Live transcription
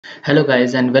Hello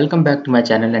guys and welcome back to my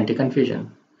channel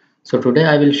AntiConfusion. So today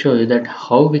I will show you that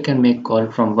how we can make call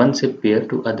from one SIP peer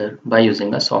to other by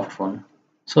using a soft phone.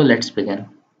 So let's begin.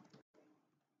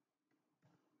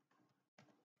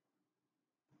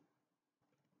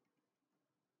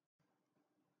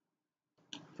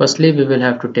 Firstly, we will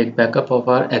have to take backup of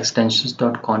our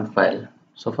extensions.conf file.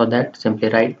 So for that, simply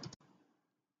write.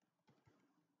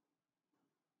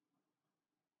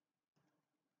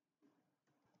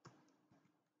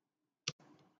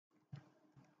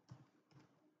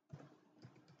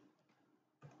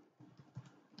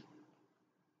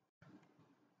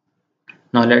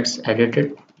 Now let's edit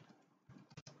it.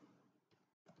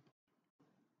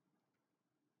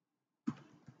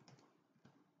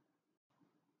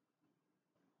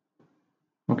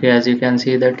 Okay, as you can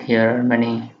see that here are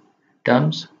many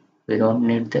terms. We don't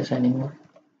need this anymore.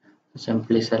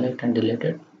 Simply select and delete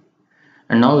it.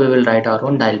 And now we will write our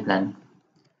own dial plan.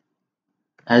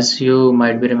 As you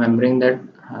might be remembering that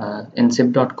in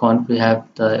zip.conf we have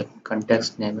the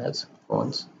context name as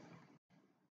phones.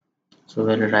 So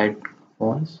we'll write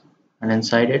phones and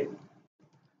inside it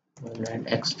we'll write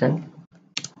extend.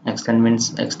 Extend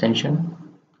means extension.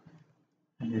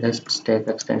 And let's take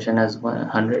extension as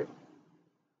 100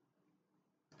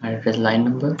 and it is line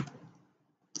number.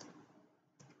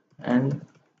 And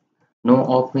no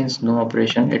op means no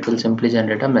operation. It will simply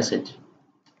generate a message.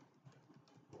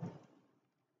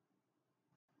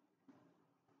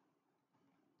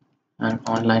 And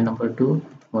on line number 2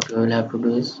 what we will have to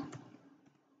do is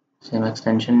same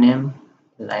extension name,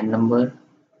 line number,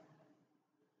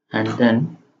 and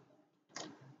then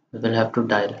we will have to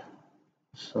dial.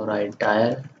 So write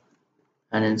dial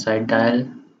and inside dial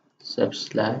sip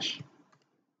slash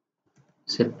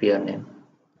sip peer name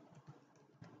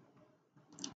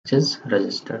which is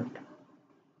registered.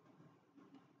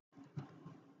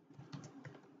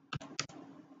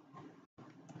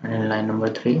 And in line number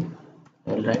 3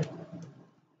 we'll write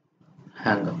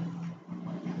hang up.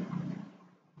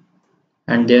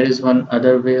 And there is one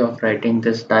other way of writing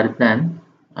this dial plan.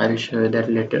 I will show you that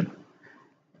later.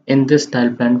 In this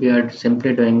dial plan we are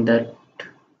simply doing that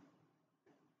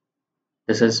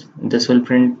this will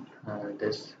print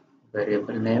this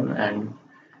variable name and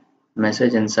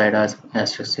message inside our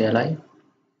asterisk CLI,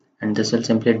 and this will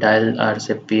simply dial our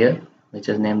SIP peer which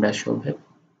is named as Shobhit,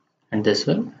 and this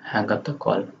will hang up the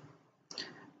call.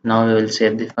 Now we will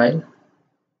save the file.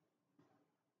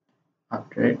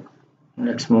 After it,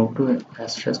 let's move to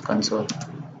Asterisk console.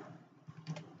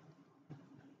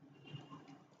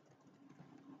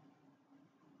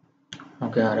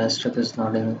 Okay, our Asterisk is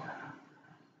not in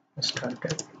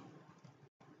started.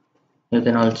 You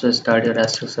can also start your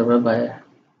Asterisk server by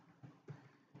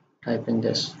typing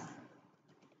this.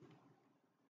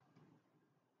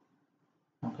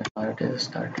 Okay, now it is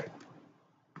started.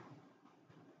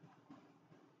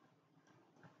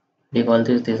 Leave all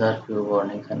these are few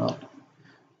warnings and all.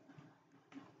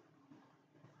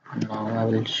 Now I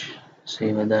will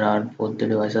see whether our both the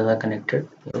devices are connected.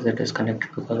 Yes, it is connected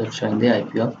because it's showing the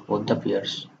IP of both the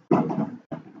peers.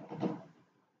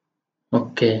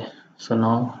 Okay, so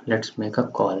now let's make a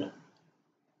call.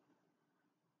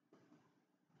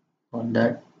 For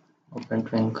that, open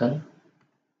Twinkle.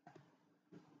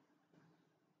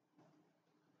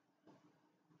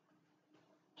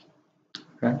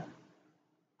 Right.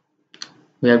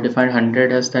 We have defined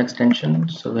 100 as the extension,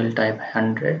 so we'll type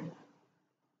 100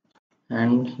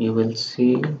 and you will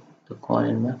see the call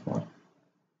in my phone.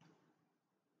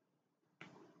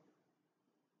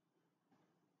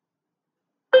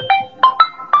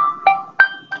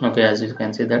 Okay, as you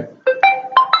can see that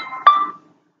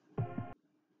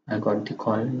I got the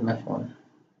call in my phone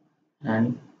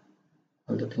and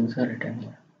all the things are written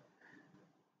here.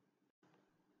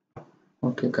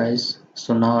 Okay guys,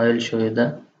 so now I will show you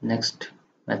the next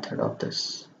method of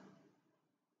this.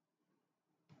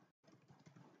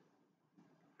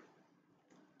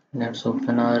 Let's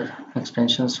open our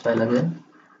extensions file again.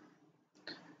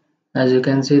 As you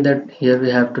can see that here we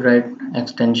have to write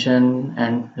extension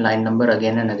and line number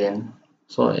again and again.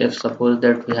 So if suppose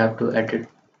that we have to edit,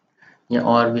 yeah,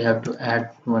 or we have to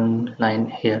add one line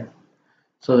here,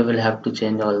 so we will have to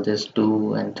change all this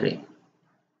 2 and 3.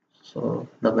 So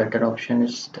the better option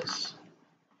is this.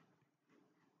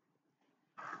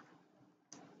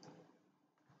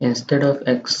 Instead of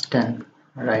extend,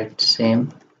 write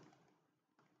same,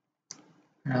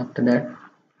 and after that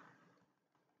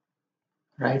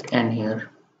write n here.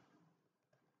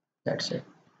 That's it.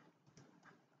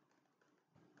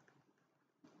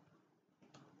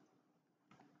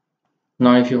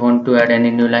 Now if you want to add any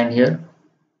new line here,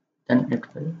 then it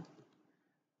will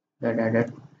get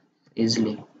added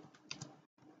easily.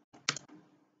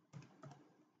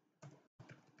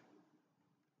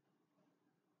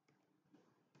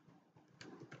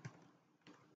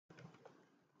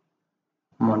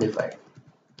 modified.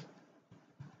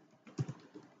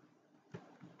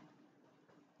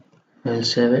 We'll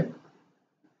save it.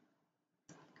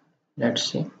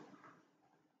 Let's see.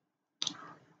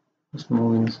 Let's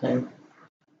move inside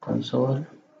console.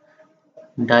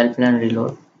 Dial plan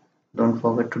reload. Don't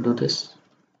forget to do this.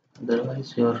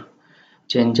 Otherwise, your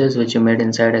changes which you made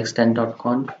inside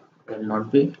extensions.conf will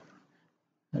not be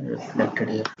reflected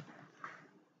here.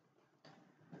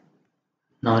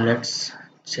 Now let's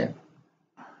check.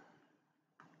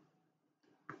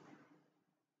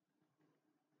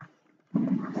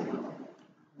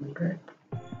 Okay.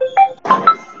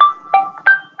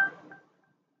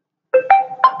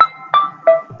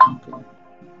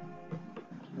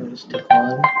 Here's the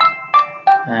call,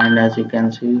 and as you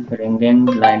can see, ringing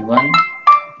line 1,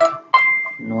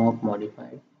 no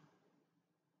modified,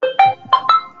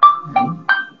 and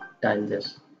dial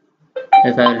this.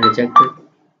 If I will reject it,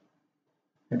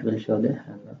 it will show the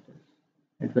hang of this.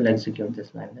 It will execute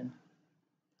this line then.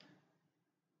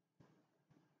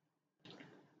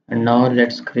 And now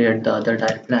let's create the other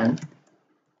dial plan.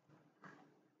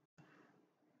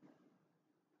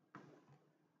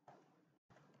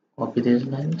 Copy these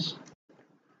lines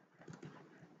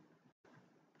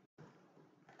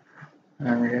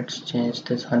and let's change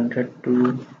this 100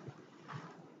 to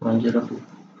 102.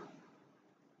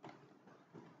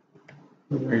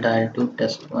 We will dial to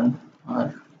test 1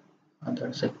 or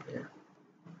other zip pair.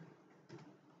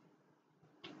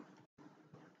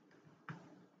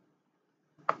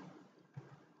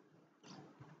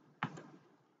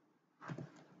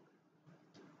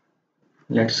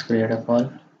 Let's create a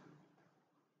call.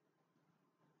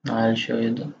 I'll show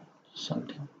you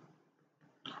something.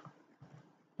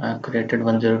 I created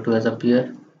 102 as a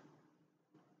peer.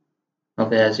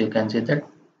 Okay, as you can see that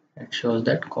it shows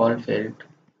that call failed.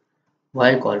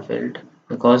 Why call failed?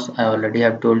 Because I already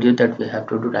have told you that we have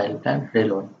to do dial plan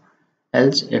reload,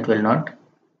 else it will not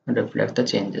reflect the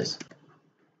changes.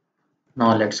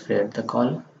 Now let's create the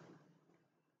call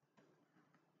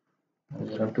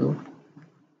 102.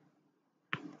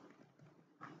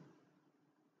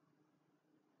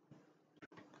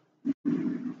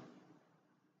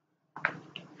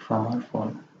 From our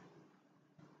phone.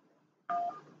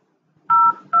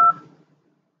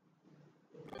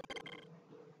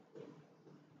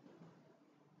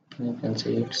 You can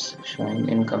see it's showing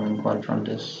incoming call from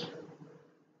this.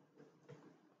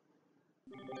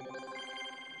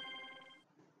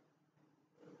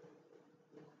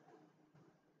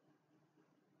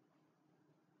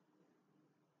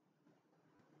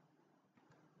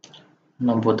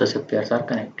 Now both the zip pairs are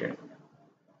connected.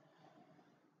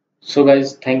 So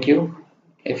guys, thank you.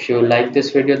 If you like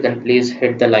this video, then please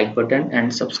hit the like button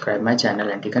and subscribe my channel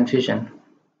AntiConfusion.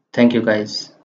 Thank you guys.